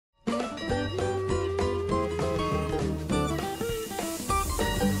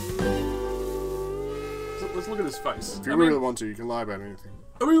this face. If you really want to, you can lie about anything.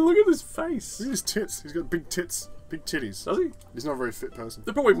 I mean, look at his face. Look at his tits. He's got big tits. Big titties. Does he? He's not a very fit person.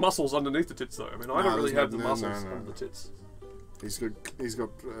 There are probably muscles underneath the tits, though. I mean, I don't really have the muscles under the tits. He's got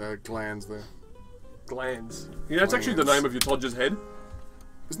glands there. Glands. Yeah, that's actually the name of your Todger's head.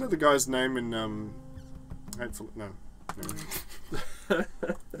 Isn't that the guy's name in Hateful? No.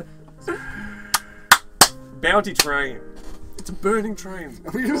 Bounty train. It's a burning train.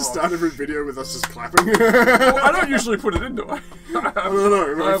 Are we going to start every video with us just clapping? Well, I don't usually put it in, do I? I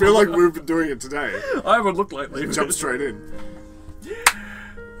don't know. I feel like we've been doing it today. I haven't looked lately. Jump straight in.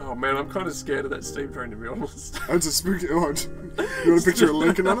 Oh man, I'm kind of scared of that steam train, to be honest. Oh, it's a spooky. Oh, you want a picture of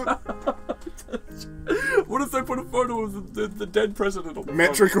Lincoln on it? What if they put a photo of the dead president on the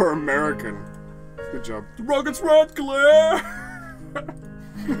Metric or American? Good job. The rockets run, Claire!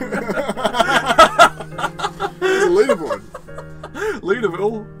 There's a leaderboard.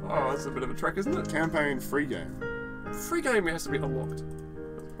 Leaderville? Oh, that's a bit of a trek, isn't it? Campaign free game. Free game has to be unlocked.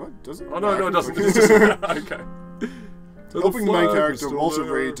 What? Does it? Oh, no, it doesn't. It's just, okay. So helping the main character, Walter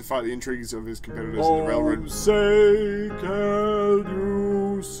Reed, to fight the intrigues of his competitors in the railroad. Say, can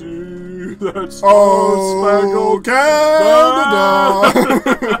you see that star-spangled Canada?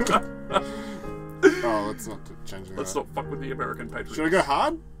 Oh, let's not change that. Let's not fuck with the American patriots. Should I go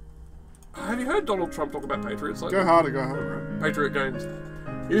hard? Have you heard Donald Trump talk about patriots? Like go harder, right? Patriot games.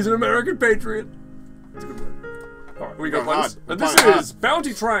 He's an American patriot. That's a good word. Alright, we go play this. And this is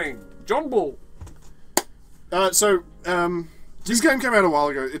Bounty Train. John Bull. This game came out a while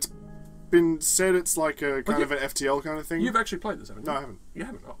ago. It's been said it's like a kind of an FTL kind of thing. You've actually played this, haven't you? No, I haven't. You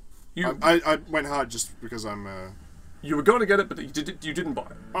haven't? Oh. I went hard just because I'm... You were going to get it, but you didn't buy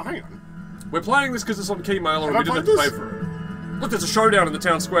it. Oh, hang on. We're playing this because it's on Keymailer and we didn't have to pay for it. Look, there's a showdown in the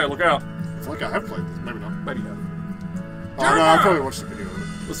town square. Look out. I feel like I have played this. Maybe not. Maybe you have. Oh, no, I probably watched the video of it.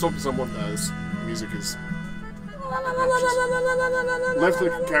 Let's talk to someone. This music is... Left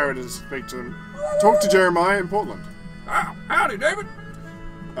click character to speak to them. Talk to Jeremiah in Portland. Oh, howdy, David.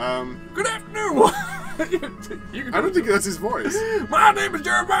 Good afternoon. I don't think that's his voice. My name is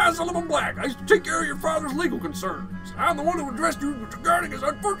Jeremiah Sullivan Black. I used to take care of your father's legal concerns. I'm the one who addressed you regarding his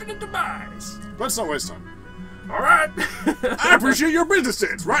unfortunate demise. Let's not waste time. Alright. I appreciate your business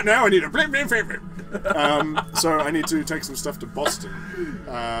sense. Right now I need a so I need to take some stuff to Boston.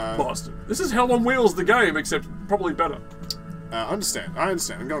 Boston. This is Hell on Wheels, the game, except probably better. I understand. I'm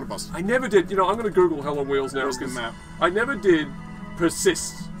going to Boston. I never did. You know, I'm going to Google Hell on Wheels now. Where's the map? I never did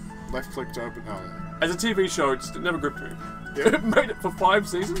persist. Left click to open. Oh, as a TV show, it never gripped me. Yeah. It made it for 5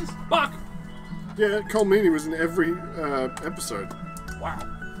 seasons? Fuck! Yeah, Cole Meany was in every episode. Wow.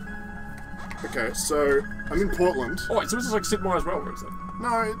 Okay, so I'm in Portland. Oh, wait, so this is like Sid Meier's Railroad, is that?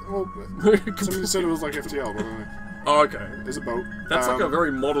 No, well, somebody said it was like FTL, but I don't know. Oh, okay. There's a boat. That's like a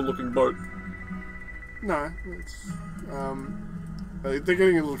very modern-looking boat. No, it's... they're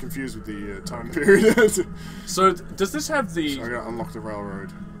getting a little confused with the time period. So, does this have the... So I gotta unlock the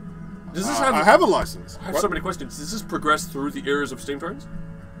railroad. Does this have... I have a license. I have so many questions. Does this progress through the eras of steam trains?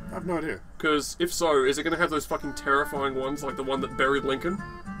 I have no idea. Because, if so, is it going to have those fucking terrifying ones, like the one that buried Lincoln?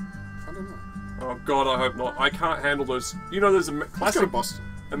 I don't know. Oh god, I hope not. I can't handle those... You know those classic Boston.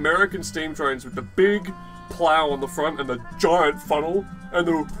 American steam trains with the big plow on the front and the giant funnel and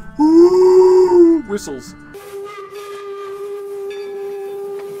the whistles.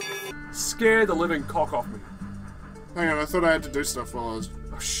 Scare the living cock off me. Hang on, I thought I had to do stuff while I was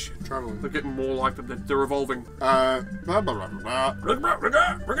traveling. They're getting more like them. They're revolving. Blah, blah, blah, blah.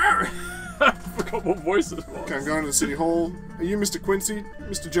 I forgot what voice it was. Okay, I'm going to the city hall. Are you Mr. Quincy?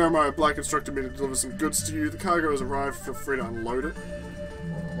 Mr. Jeremiah Black instructed me to deliver some goods to you. The cargo has arrived. Feel free to unload it.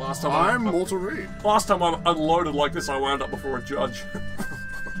 Last time I'm Walter Reed. Last time I unloaded like this, I wound up before a judge.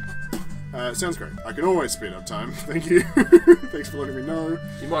 Sounds great. I can always speed up time. Thank you. Thanks for letting me know.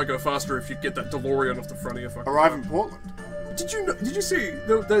 You might go faster if you get that DeLorean off the front of your fucking Arrive car. in Portland. Did you see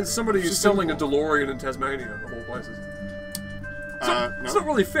there's somebody who's selling a DeLorean in Tasmania, of all places? No. It's not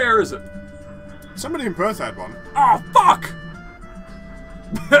really fair, is it? Somebody in Perth had one. Oh, fuck!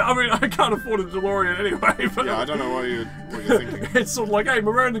 I mean, I can't afford a DeLorean anyway, but... Yeah, I don't know what you're thinking. It's sort of like, hey,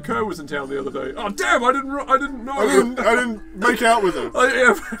 Miranda Kerr was in town the other day. Oh, damn, I didn't know. I didn't make out with her.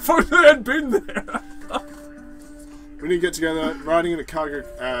 Yeah, if only I had been there. We need to get together, riding in a cargo,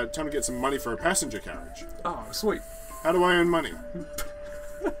 trying to get some money for a passenger carriage. Oh, sweet. How do I earn money?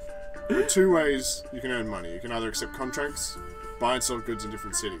 There are 2 ways you can earn money. You can either accept contracts, buy and sell goods in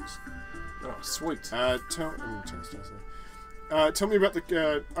different cities. Oh, sweet. Tell me about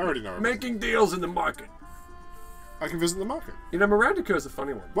the... I already know. Making deals in the market. I can visit the market. You know, Miranda Kerr's a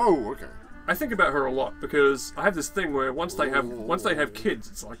funny one. Whoa, okay. I think about her a lot because I have this thing where once they have kids,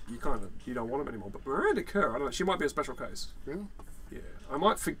 it's like you don't want them anymore. But Miranda Kerr, I don't know, she might be a special case. Really? Yeah, I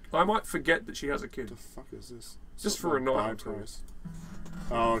might forget that she has a kid. What the fuck is this? Just for a night or two. Price.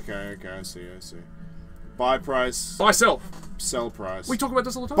 Oh, okay, I see. Buy price. Buy, sell. Sell price. We talk about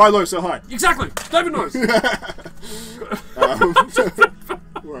this all the time. Buy low, sell high. Exactly. David knows. David.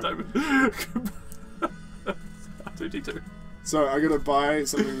 2D2. So I gotta buy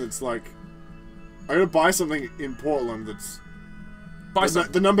something that's like, I gotta buy something in Portland that's.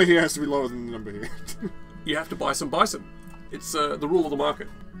 The number here has to be lower than the number here. You have to buy some bison. It's the rule of the market.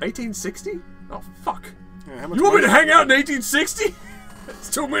 1860? Oh fuck. Yeah, how much you want me to hang out in 1860? It's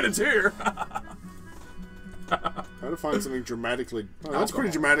 2 minutes here. I gotta find something dramatically. Oh, that's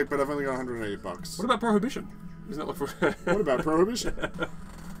pretty dramatic, but I've only got $180. What about prohibition? Isn't that like for? What about prohibition?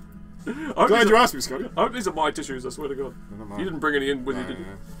 Glad you asked me, Scotty. I hope these are my tissues. I swear to God. You didn't bring any in with you, did you?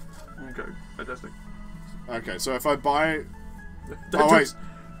 Okay, fantastic. Okay, so if I buy. Wait.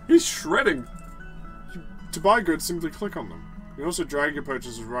 He's shredding. To buy goods, simply click on them. You can also drag your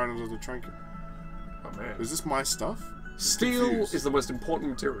purchases right onto the trinket. Oh man. Is this my stuff? Steel is the most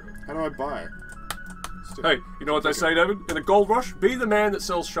important material. How do I buy it? Hey, you know what they say, David? In a gold rush, be the man that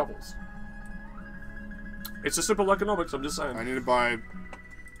sells shovels. It's a simple economics, I'm just saying. I need to buy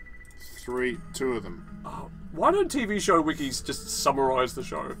two of them. Why don't TV show wikis just summarize the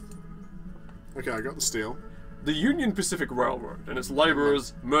show? Okay, I got the steel. The Union Pacific Railroad and its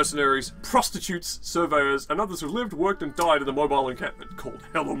labourers, mercenaries, prostitutes, surveyors, and others who lived, worked, and died in the mobile encampment called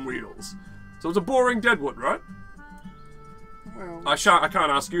Hell on Wheels. So it's a boring Deadwood, right? Well, I can't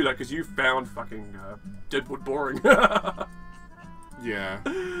ask you that because you found fucking Deadwood boring. Yeah.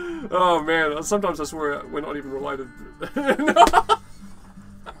 Oh man, sometimes I swear we're not even related.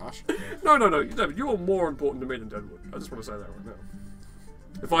 Gosh. No, David, you're more important to me than Deadwood. I just want to say that right now.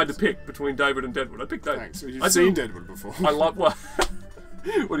 If I had to pick between David and Deadwood, I'd pick David. Thanks. You've seen Deadwood before. I love. Well,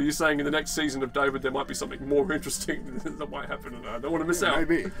 what are you saying? In the next season of David, there might be something more interesting that might happen, and I don't want to miss out.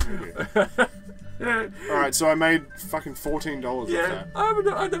 Maybe. Yeah. Alright, so I made fucking $14 off that.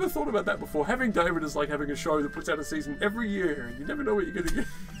 I never thought about that before. Having David is like having a show that puts out a season every year. You never know what you're going to get.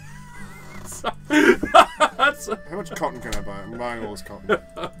 How much cotton can I buy? I'm buying all this cotton.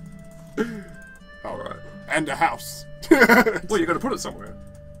 Alright. And a house. Well, you've got to put it somewhere.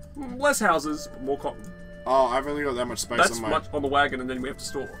 Less houses, but more cotton. Oh, I've only got that much space That's on my... much on the wagon, and then we have to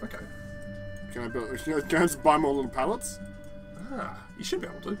store. Okay. Can I just buy more little pallets? You should be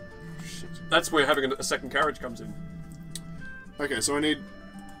able to. Shit. That's where having a second carriage comes in. Okay, so I need...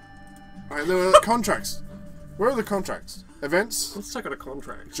 Alright, there are contracts. Where are the contracts? Events? Let's take out a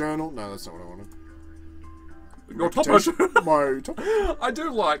contract. Journal? No, that's not what I wanted. Your top hat. My top. I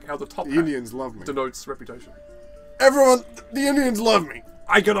do like how the top The hat Indians love me. denotes reputation. Everyone, the Indians love me.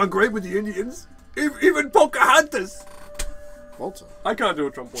 I get on great with the Indians. Even Pocahontas. Walter. I can't do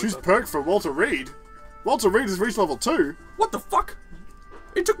a Trump voice. Choose perk for Walter Reed. Walter Reed has reached level 2. What the fuck?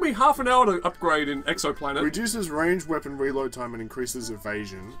 It took me half an hour to upgrade in Exoplanet. Reduces range weapon reload time and increases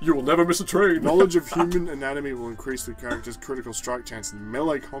evasion. You will never miss a train. Knowledge of human anatomy will increase the character's critical strike chance in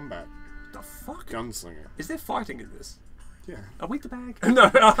melee combat. The fuck? Gunslinger. Is there fighting in this? Yeah. Are we the bag? No.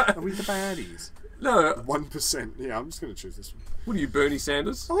 Are we the baddies? No. 1%. Yeah, I'm just gonna choose this one. What are you, Bernie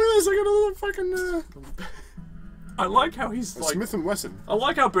Sanders? Oh, look at this! I got a little fucking. I like how he's like Smith & Wesson. I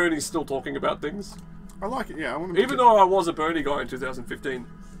like how Bernie's still talking about things. I like it. Yeah, I want to. Even though I was a Bernie guy in 2015,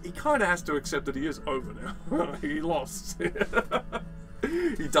 he kind of has to accept that he is over now. He lost.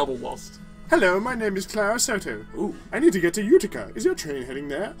 He double lost. Hello, my name is Clara Soto. Ooh. I need to get to Utica. Is your train heading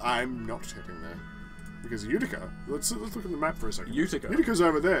there? I'm not heading there. Because Utica. Let's look at the map for a second. Utica. Utica's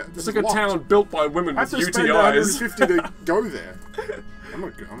over there. It's like a town built by women I with have to UTIs. spend 150 to go there. I'm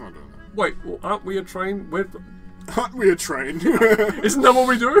not doing that. Wait, well, aren't we a train? Aren't we a train? Isn't that what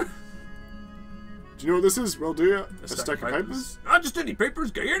we do? Do you know what this is? Well, do you? A stack of papers? Not just any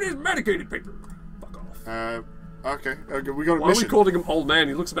papers, it is medicated paper. Fuck off. Okay, we got a Why mission. are we calling him old man?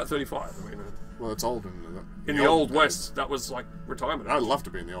 He looks about 35. I mean, well, it's old in the Old West. That was like retirement. I'd love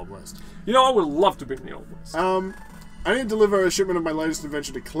to be in the Old West. You know, I would love to be in the Old West. I need to deliver a shipment of my latest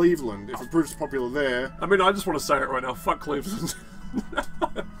invention to Cleveland. If it proves popular there. I mean, I just want to say it right now. Fuck Cleveland.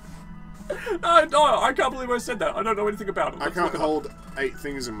 No, I can't believe I said that. I don't know anything about it. I can't hold 8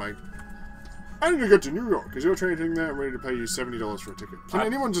 things in my... I need to go to New York, because you're train heading there. I'm ready to pay you $70 for a ticket. Can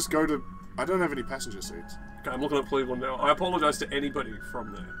anyone just go to... I don't have any passenger seats. Okay, I'm looking up Cleveland now. I apologise to anybody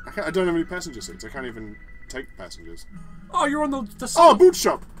from there. I don't have any passenger seats. I can't even take passengers. Oh, you're on the Oh, boot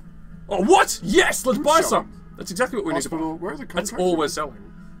shop! Oh, what? Yes, let's buy shop. some. That's exactly what we Hospital. need to buy. Where are the contracts? That's all we're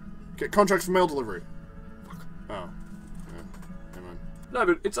selling. Get contracts for mail delivery. Oh. Yeah. Never mind. No,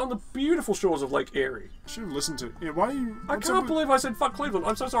 but it's on the beautiful shores of Lake Erie. I should have listened to. Yeah, why are you? I can't believe I said fuck Cleveland.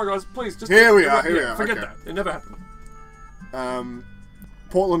 I'm so sorry, guys. Please, just Here we are. Here we are. Forget Okay. that. It never happened.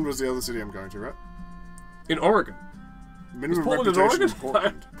 Portland was the other city I'm going to, right? In Oregon. Minimum Portland in reputation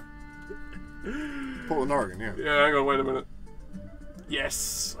Oregon? in Portland. Portland, Oregon. Yeah. Yeah, hang on, wait a minute.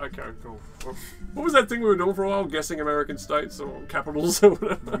 Yes. Okay, cool. What was that thing we were doing for a while? Guessing American states or capitals or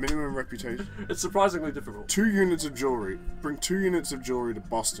whatever? Minimum reputation. It's surprisingly difficult. 2 units of jewelry. Bring 2 units of jewelry to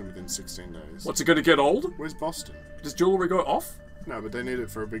Boston within 16 days. What's it going to get old? Where's Boston? Does jewelry go off? No, but they need it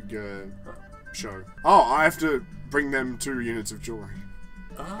for a big show. Oh, I have to bring them 2 units of jewelry.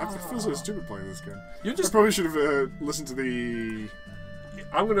 I feel so stupid playing this game. You I just. probably should have listened to the...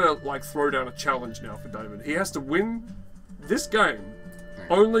 I'm gonna like throw down a challenge now for David. He has to win this game,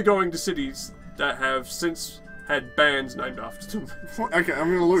 only going to cities that have since had bands named after them. Okay,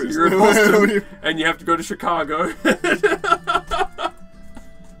 I'm gonna lose. So you're in Boston, and you have to go to Chicago.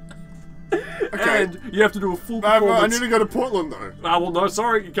 Okay. And you have to do a full performance. I need to go to Portland though. Ah, well, no,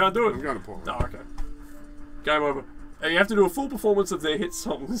 sorry, you can't do it. I'm going to Portland. Oh, okay. Game over. And you have to do a full performance of their hit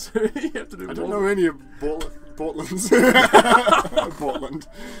songs. You have to do. I don't know any of Portland's. Portland.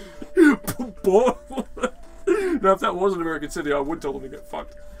 Portland. Now, if that was an American city, I would tell them to get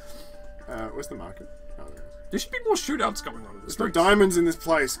fucked. Where's the market? Oh, there it is. There should be more shootouts going on in this. There's no diamonds in this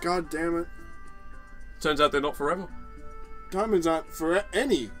place. God damn it. Turns out they're not forever. Diamonds aren't for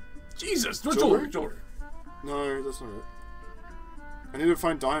any. Jesus, Jewelry? jewelry. No, that's not it. I need to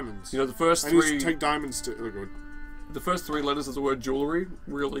find diamonds. You know, the first I need three. to take diamonds to. Oh, good. The first 3 letters of the word jewelry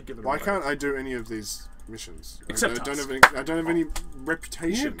really give it Why away. can't I do any of these missions? Except I don't us. have any. I don't have any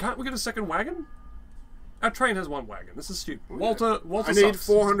reputation. Can't we get a second wagon? Our train has 1 wagon. This is stupid. Walter I need sucks.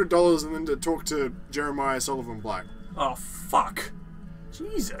 $400 and then to talk to Jeremiah Sullivan Black. Oh, fuck.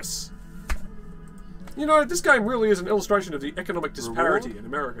 Jesus. You know, this game really is an illustration of the economic disparity Reward? in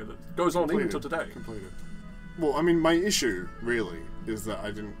America that goes on even till today. Completed. Well, I mean, my issue, really, is that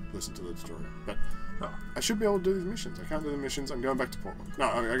I didn't listen to the story. But I should be able to do these missions. I can't do the missions. I'm going back to Portland. No,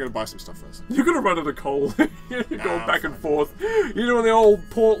 I gotta buy some stuff first. You're gonna run out of coal. You're going back and forth. You're doing the old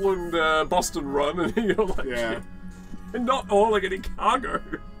Portland, Boston run, and you're like, Yeah. and not hauling any cargo.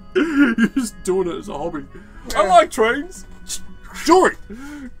 You're just doing it as a hobby. I like trains. Jewelry!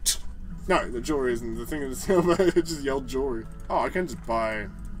 No, the jewelry isn't the thing. It just yelled jewelry. Oh, I can just buy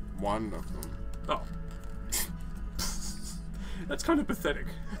 1 of them. Oh. That's kind of pathetic.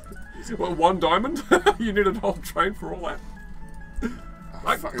 Well, 1 diamond? You need a whole train for all that?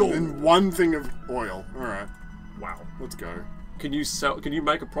 And 1 thing of oil. Alright. Wow. Let's go. Can you sell? Can you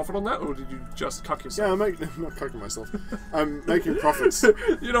make a profit on that, or did you just cuck yourself? Yeah, I'm not cooking myself. I'm making profits.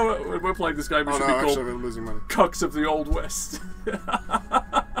 You know what? When we're playing this game, it Oh should no, be actually, called I'm losing money. Cucks of the Old West.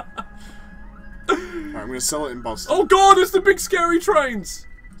 Alright, I'm gonna sell it in Boston. Oh god, it's the big scary trains!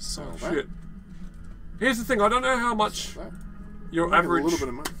 Sell Oh, shit. Here's the thing, I don't know how much That. your Make average... a little bit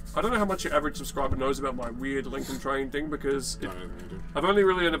of money. I don't know how much your average subscriber knows about my weird Lincoln Train thing, because No, I don't think I do. I've only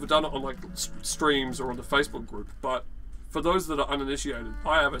really ever done it on like streams or on the Facebook group, but for those that are uninitiated,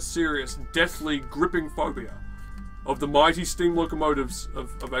 I have a serious, deathly, gripping phobia of the mighty steam locomotives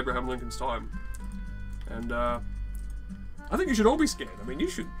of Abraham Lincoln's time. And I think you should all be scared. I mean, you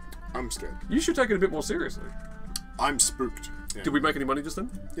I'm scared. should take it a bit more seriously. I'm spooked. Yeah. Did we make any money just then?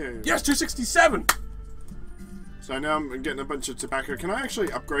 Yeah. Yes, 267! So now I'm getting a bunch of tobacco. Can I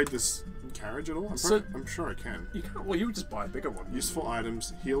actually upgrade this carriage at all? I'm sure I can. You can't, well, you would just buy a bigger one. Useful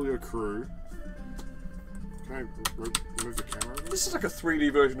items. Heal your crew. Can I remove the camera? This is like a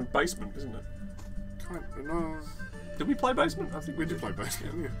 3D version of Basement, isn't it? No. Did we play Basement? I think We did play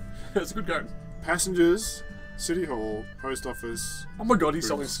basement. Yeah. It's a good game. Passengers. City Hall. Post office. Oh my god, he's Boots.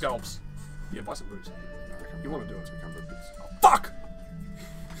 selling scalps. Yeah, buy some boots. No, I can't You want to do it. I can't buy boots. Fuck!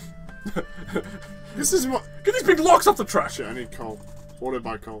 This is what. Get these big locks off the trash! Shit, I need coal. Order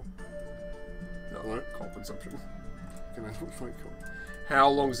by coal. No, What? coal consumption. Can I not find coal? How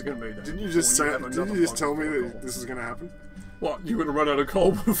long is it going to be then? Didn't you just before say? have Did another you just tell fucking me coal? that this is going to happen? What? You're going to run out of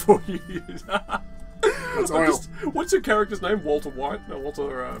coal before you use That's oil. What's your character's name? Walter White? No,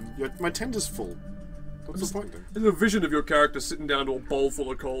 Walter, Yeah, my tender's full. What's the point then? There's a vision of your character sitting down to a bowl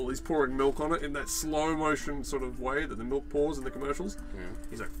full of coal. He's pouring milk on it in that slow motion sort of way that the milk pours in the commercials. Yeah.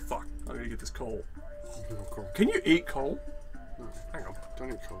 He's like, fuck, I'm going to get this coal. No coal. Can you eat coal? No. Hang on.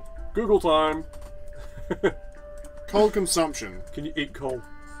 Don't eat coal. Google time. Coal consumption. Can you eat coal?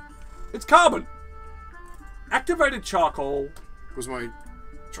 It's carbon! Activated charcoal. Was my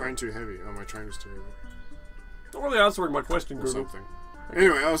train too heavy? Oh, my train was too heavy. Not really answering my question, Or Google. something.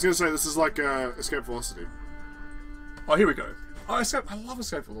 Anyway, I was going to say this is like Escape Velocity. Oh, here we go. Oh, Escape. I love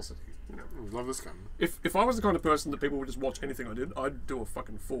Escape Velocity. You know. Love this gun. If I was the kind of person that people would just watch anything I did, I'd do a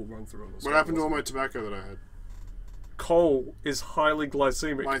fucking full run through of this. What happened to all my tobacco that I had? Coal is highly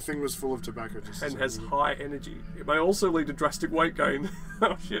glycemic. My thing was full of tobacco. And has high energy. It may also lead to drastic weight gain.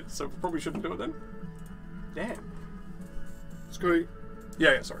 Oh shit, so probably shouldn't do it then. Damn. Scotty.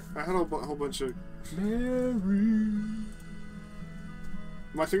 Yeah, sorry. I had a whole bunch of... Mary.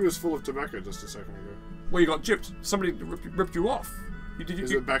 My thing was full of tobacco just a second ago. Well, you got gypped. Somebody ripped you off.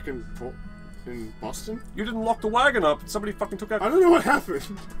 Is it back in Boston? You didn't lock the wagon up. Somebody fucking took out... I don't know what happened.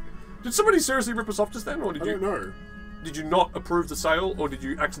 Did somebody seriously rip us off just then, or did you... I don't know. Did you not approve the sale, or did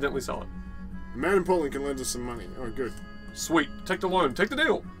you accidentally sell it? A man in Portland can lend us some money. Oh, good. Sweet. Take the loan. Take the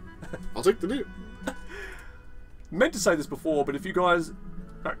deal. I'll take the deal. Meant to say this before, but if you guys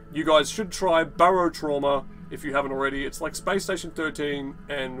should try Barrow Trauma if you haven't already. It's like Space Station 13,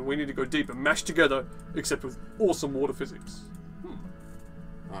 and we need to go deeper, mashed together, except with awesome water physics.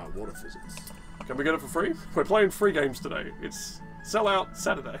 Ah, water physics. Can we get it for free? We're playing free games today. It's Sellout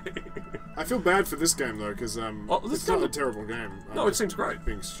Saturday. I feel bad for this game though, because it's not a terrible game. No, it seems great.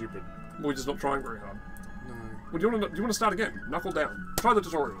 Being stupid. We're just not trying very hard. No. Well, do you want to start again? Knuckle down. Try the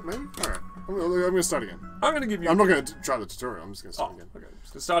tutorial. Maybe? Alright. I'm going to start again. I'm going to give you... I'm not going to try the tutorial. I'm just going to start again. Okay.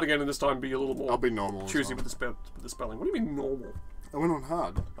 Just gonna start again, and this time be a little more... I'll be normal. Choosy with the spelling. What do you mean normal? I went on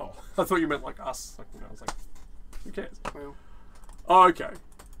hard. Oh, I thought you meant like us. Like, I was like, who cares? Well. Okay.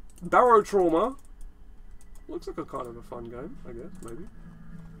 Barrow Trauma. Looks like a kind of a fun game, I guess, maybe.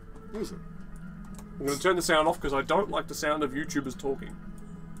 What is it? I'm going to turn the sound off because I don't like the sound of YouTubers talking.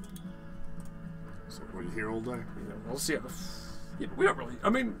 So what, you hear all day? Yeah, we'll see. Yeah, we don't really... I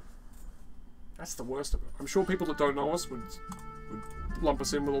mean, that's the worst of it. I'm sure people that don't know us would lump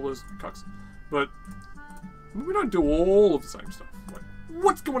us in with all those cucks. But we don't do all of the same stuff. Like,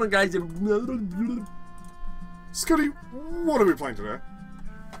 what's going on, guys? Scotty, what are we playing today?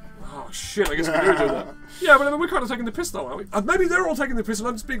 Oh shit, I guess we do that. Yeah, but I mean, we're kind of taking the piss though, aren't we? Maybe they're all taking the piss and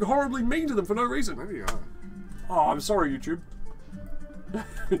I'm just being horribly mean to them for no reason. Maybe you are. Oh, I'm sorry, YouTube.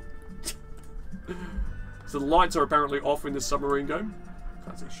 So the lights are apparently off in this submarine game.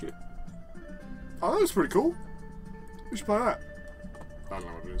 Can't see shit. Oh, that was pretty cool. We should play that. I don't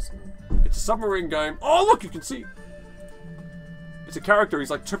know what it is. It's a submarine game. Oh, look, you can see. It's a character, he's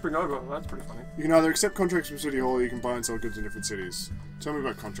like tripping over. Oh, that's pretty funny. You can either accept contracts from City Hall or you can buy and sell goods in different cities. Tell me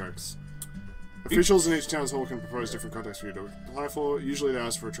about contracts. Officials in each town's hall can propose different contracts for you to apply for. Usually they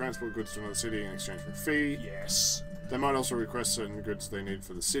ask for a transport goods to another city in exchange for a fee. Yes. They might also request certain goods they need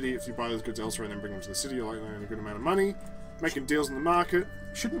for the city. If you buy those goods elsewhere and then bring them to the city, you're likely to earn a good amount of money. Making deals in the market.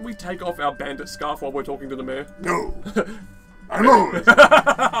 Shouldn't we take off our bandit scarf while we're talking to the mayor? No. I'm on.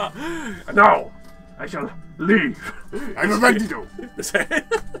 No. I shall leave. I'm a bandito.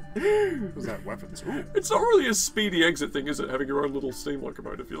 Was that weapons? Ooh. It's not really a speedy exit thing, is it? Having your own little steam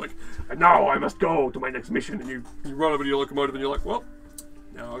locomotive. You're like, and now I must go to my next mission. And you run over to your locomotive and you're like, well,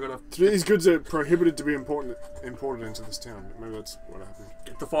 now I gotta... These goods are prohibited to be imported into this town. Maybe that's what happened.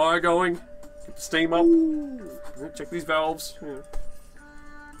 Get the fire going. Get the steam up. Ooh. Check these valves. Yeah.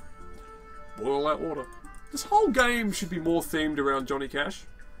 Boil that water. This whole game should be more themed around Johnny Cash.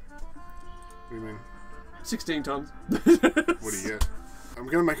 What do you mean? 16 tons. What do you get? I'm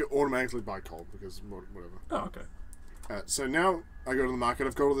going to make it automatically buy coal because whatever. Oh, okay. So now I go to the market.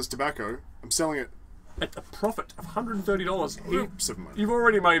 I've got all this tobacco. I'm selling it at a profit of $130. Heaps of money. You've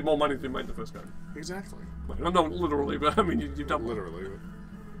already made more money than you made in the first game. Exactly. Well, not literally, but I mean you've done literally. But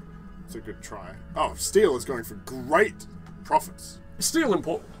it's a good try. Oh, steel is going for great profits. Steel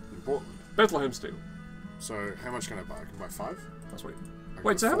important. Important. Bethlehem steel. So how much can I buy? I can buy 5. That's sweet.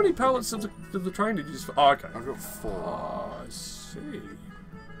 Wait, so how many pallets of the train did you just... Oh, okay. I've got 4. Oh, I see.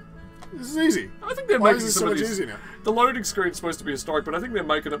 This is easy. I think they're Why making is this some so of much these... easier now? The loading screen's supposed to be historic, but I think they're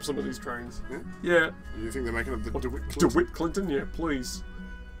making up some of these trains. Yeah? Yeah. You think they're making up the DeWitt Clinton? DeWitt Clinton? Yeah, please.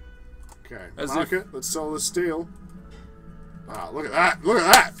 Okay. As market. Let's sell the steel. Ah, look at that! Look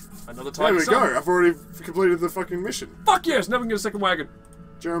at that! Another time. There we go. I've already completed the fucking mission. Fuck yes! Never get a second wagon.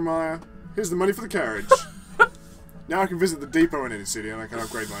 Jeremiah, here's the money for the carriage. Now I can visit the depot in any city and I can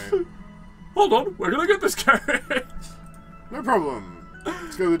upgrade my inn. Hold on, we're gonna get this carriage. No problem.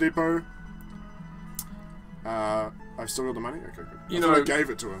 Let's go to the depot. I've still got the money? Okay, good. I gave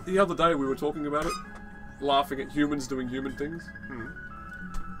it to him. The other day we were talking about it, laughing at humans doing human things.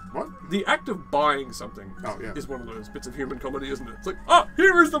 What? The act of buying something is one of those bits of human comedy, isn't it? It's like, ah,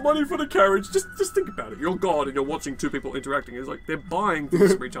 here is the money for the carriage. Just think about it. You're God and you're watching two people interacting. It's like they're buying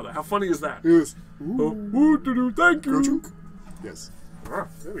things from each other. How funny is that? Yes. Thank you. Yes. Alright.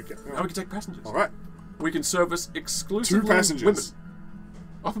 There we go. Now we can take passengers. Alright. We can service exclusively 2 passengers.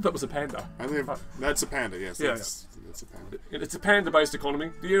 women. I thought that was a panda. That's a panda, yes. Yeah, That's it's a panda. It's a panda-based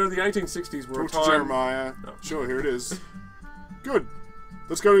economy. The 1860s were a Talk time... to Jeremiah. No. Sure, here it is. Good.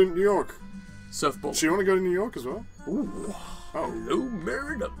 Let's go to New York. Surfboard. Do you want to go to New York as well? Ooh. Oh. Hello,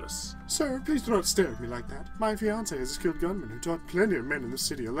 Mary Douglas. Sir, please do not stare at me like that. My fiancé is a skilled gunman who taught plenty of men in this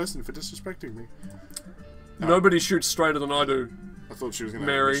city a lesson for disrespecting me. Nobody shoots straighter than I do. I thought she was going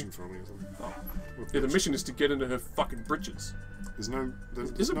to have Mary. a mission for me or something. Oh. Yeah, the mission is to get into her fucking britches. There's no...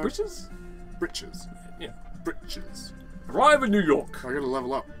 Is it britches? Britches. Yeah. Britches. Arrive in New York. I gotta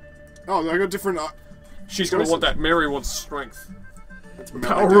level up. Oh, I got different... She's gonna want that. Mary wants strength. That's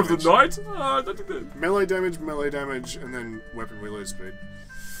Power of the night? That's good. Melee damage, and then weapon reload speed.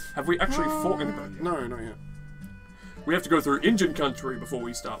 Have we actually fought anybody yet? No, not yet. We have to go through Indian country before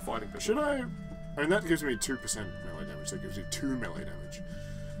we start fighting people. Should I... I mean, that gives me 2% melee damage. That gives you 2 melee damage.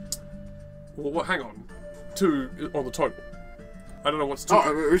 Well, what? Hang on. 2 on the total. I don't know what's 2. Oh, I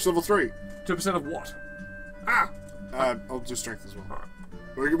reached level 3. 2% of what? Ah! I'll do strength as well. Alright.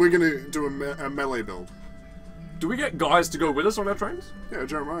 We're gonna do a melee build. Do we get guys to go with us on our trains? Yeah,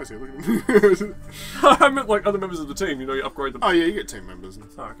 Jeremiah's here. Look at him. I meant like other members of the team. You know, you upgrade them. Oh yeah, you get team members.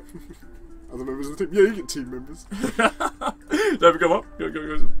 Oh, okay. Other members of the team. Yeah, you get team members. David, come up. Go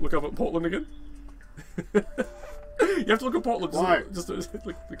look up at Portland again. You have to look at Portland just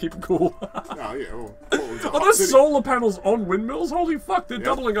to keep it cool. Oh yeah, well, Portland's a Are hot those city. solar panels on windmills? Holy fuck, they're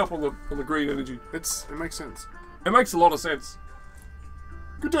doubling up on the green energy. It makes sense. It makes a lot of sense.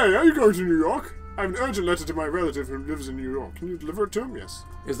 Good day, are you going to New York? I have an urgent letter to my relative who lives in New York. Can you deliver it to him? Yes.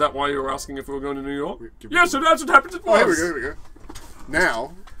 Is that why you were asking if we were going to New York? Yes, and that's what happens at Oh, once. here we go.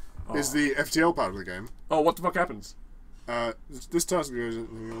 Now is the FTL part of the game. Oh, what the fuck happens? This task goes.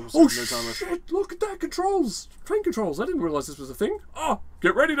 Oh shit! Look at that, controls, train controls. I didn't realize this was a thing. Oh,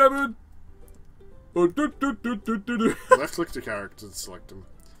 get ready, David. Oh, Left click to character to select them.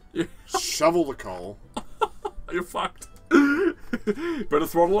 Yeah. Shovel the coal. You're fucked. Better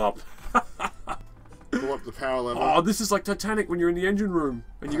throttle up. Pull up the power level. Oh, this is like Titanic when you're in the engine room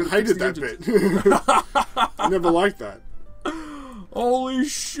and you got to I hated fix that the bit. I never liked that. Holy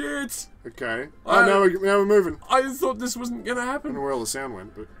shit! Okay. Oh, now we're moving. I thought this wasn't gonna I don't happen. know where all the sound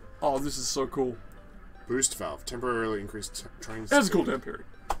went, but Oh, this is so cool. boost valve temporarily increased train. That's a speed. cool down period.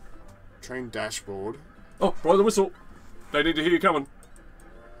 Train dashboard. Oh, blow the whistle. They need to hear you coming.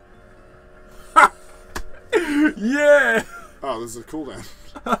 Ha! Yeah! Oh, there's a cooldown.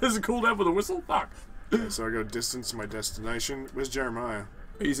 There's a cooldown for the whistle? Fuck. Okay, so I go distance to my destination. Where's Jeremiah?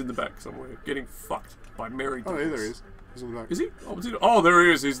 He's in the back somewhere, getting fucked by Mary. Oh, yeah, there he is. He's in the back. Is he? Oh, what's he? Oh, there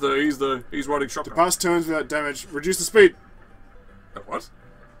he is. He's riding shotgun. Pass turns without damage. Reduce the speed. What?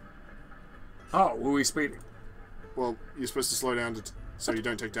 Oh, were we speeding? Well, you're supposed to slow down so you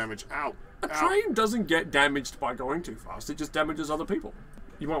don't take damage. Ow. A train doesn't get damaged by going too fast. It just damages other people.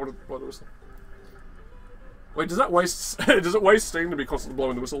 You might want to blow the whistle. Wait, does that waste? Does it waste steam to be constantly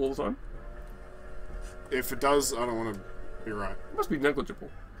blowing the whistle all the time? If it does, I don't want to be right. It must be negligible.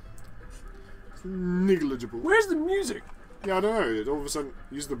 Negligible. Where's the music? Yeah, I don't know. It all of a sudden,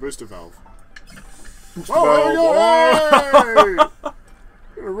 use the booster valve. Oh, there we go! Hey!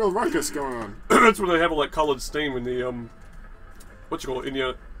 Got a real ruckus going on. That's where they have all that coloured steam in the what you call it,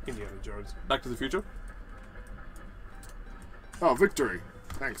 Indiana Jones. Back to the Future. Oh, victory!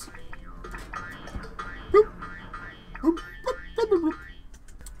 Thanks. Boop. Boop. Boop. Boop. Boop.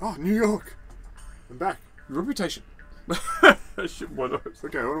 Oh, New York! I'm back. Reputation. Shit, my nose.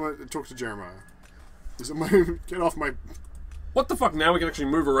 Okay, what do I talk to Jeremiah? Is it my get off my What the fuck? Now we can actually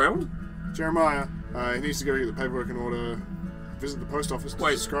move around. Jeremiah? He needs to go get the paperwork in order. Visit the post office. To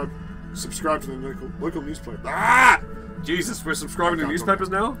Wait. subscribe to the local newspaper. Ah! Jesus, we're subscribing to I can't newspapers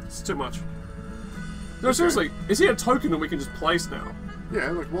now? It's too much. No, seriously, is he a token that we can just place now? Yeah,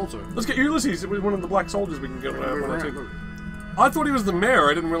 like Walter. Let's get Ulysses, one of the black soldiers we can get on Move our around, team. look. I thought he was the mayor,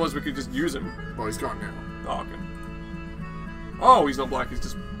 I didn't realise we could just use him. Well, he's gone now. Oh, okay. Oh, he's not black, he's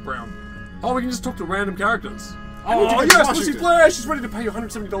just brown. Oh, we can just talk to random characters. Oh, to get to yes, Washington. Lucy Blair! She's ready to pay you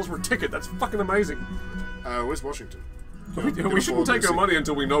 $170 for a ticket. That's fucking amazing. Where's Washington? We shouldn't take her money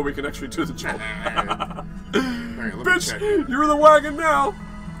until we know we can actually do the job. Hang on, let me Bitch, check. you're in the wagon now!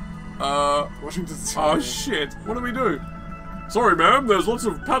 Washington's. Oh shit, what do we do? Sorry ma'am, there's lots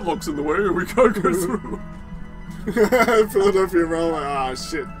of padlocks in the way, we can't go through. Philadelphia Railway. Ah,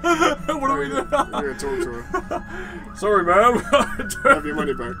 shit. What do we do? We're gonna talk to her. Sorry ma'am. Have your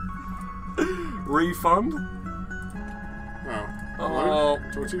money back. Refund? Oh. Oh. Hello?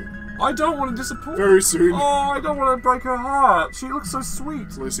 Talk to you? I don't want to disappoint. Very soon. Oh, I don't want to break her heart. She looks so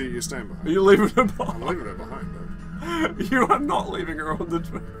sweet. Lucy, you're staying behind. Are you leaving her I'm behind? leaving her behind, though. You are not leaving her on the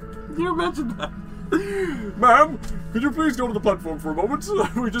train. Can you imagine that? Ma'am, could you please go to the platform for a moment?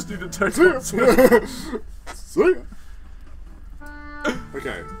 We just need to take her. See ya.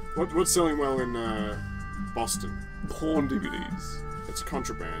 Okay, what's selling well in Boston? Porn DVDs. It's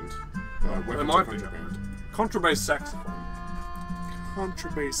contraband. It Weapons might of be. contraband. Contrabass saxophone.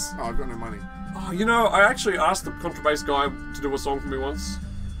 Contrabass. Oh, I've got no money. Oh, you know, I actually asked the contrabass guy to do a song for me once.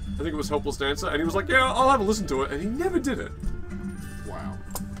 I think it was Helpless Dancer, and he was like, yeah, I'll have a listen to it, and he never did it. Wow.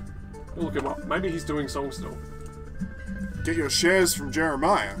 We'll look him up. Maybe he's doing songs still. Get your shares from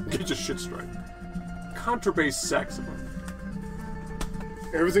Jeremiah. Get your shit straight. Contrabass saxophone.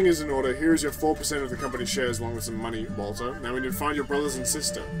 Everything is in order. Here is your 4% of the company's shares along with some money, Walter. Now we need to find your brothers and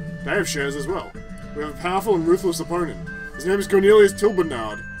sister. They have shares as well. We have a powerful and ruthless opponent. His name is Cornelius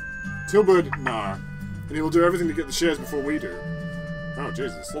Tilbernard. And he will do everything to get the shares before we do. Oh,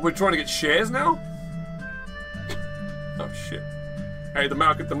 Jesus. Well, we're trying to get shares now? Oh, shit. Hey, the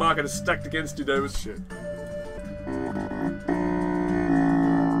market is stacked against you, David. Shit.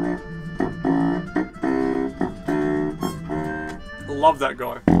 Love that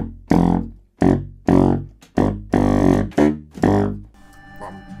guy.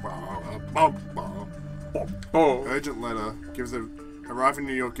 Oh. Urgent letter. Arrive in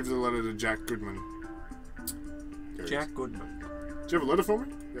New York. Give the letter to Jack Goodman. Jack Goodman. Do you have a letter for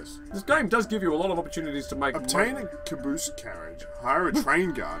me? Yes. This game does give you a lot of opportunities to make Obtain money. a caboose carriage. Hire a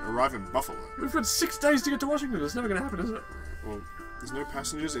train guard. Arrive in Buffalo. We've got 6 days to get to Washington. It's never going to happen, is it? Well, there's no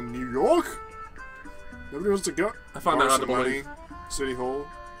passengers in New York? Nobody wants to go? I find that hard to believe. City Hall.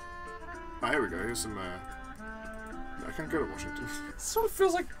 Oh, here we go. Here's some, I can't go to Washington. It sort of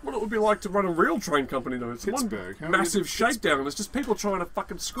feels like what it would be like to run a real train company, though. It's Pittsburgh. one massive shakedown, and it's just people trying to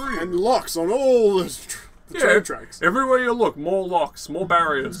fucking screw you. And locks on all the train tracks. Everywhere you look, more locks, more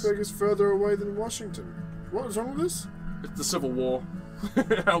barriers. Pittsburgh is further away than Washington. What is wrong with this? It's the Civil War.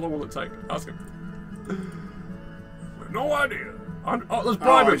 How long will it take? Ask him. No idea. Let's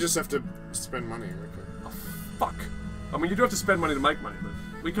bribe him. We just have to spend money. Okay. Oh, fuck. I mean, you do have to spend money to make money, but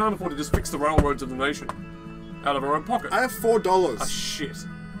we can't afford to just fix the railroads of the nation out of our own pocket. I have $4. Ah, shit.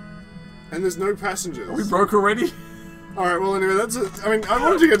 And there's no passengers. Are we broke already? Alright, well anyway, that's it. I mean, I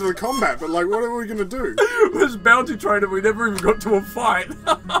wanted to get to the combat, but like, what are we gonna do? This bounty train and we never even got to a fight.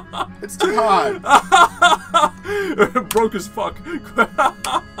 It's too hard. Broke as fuck. Anyway,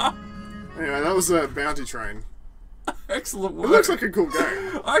 that was a bounty train. Excellent work. It looks like a cool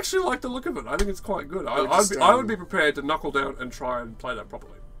game. I actually like the look of it. I think it's quite good. I would be prepared to knuckle down and try and play that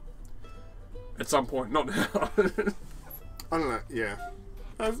properly. At some point, not now. I don't know, yeah.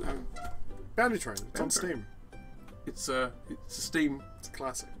 Bounty Train, it's on Steam. It's a Steam. It's a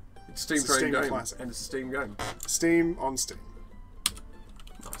classic. It's a Steam game, classic. And it's a Steam game. Steam on Steam.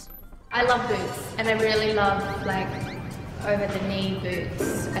 Nice. I love boots, and I really love like over the knee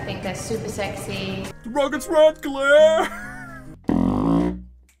boots. I think they're super sexy. The rocket's red glare.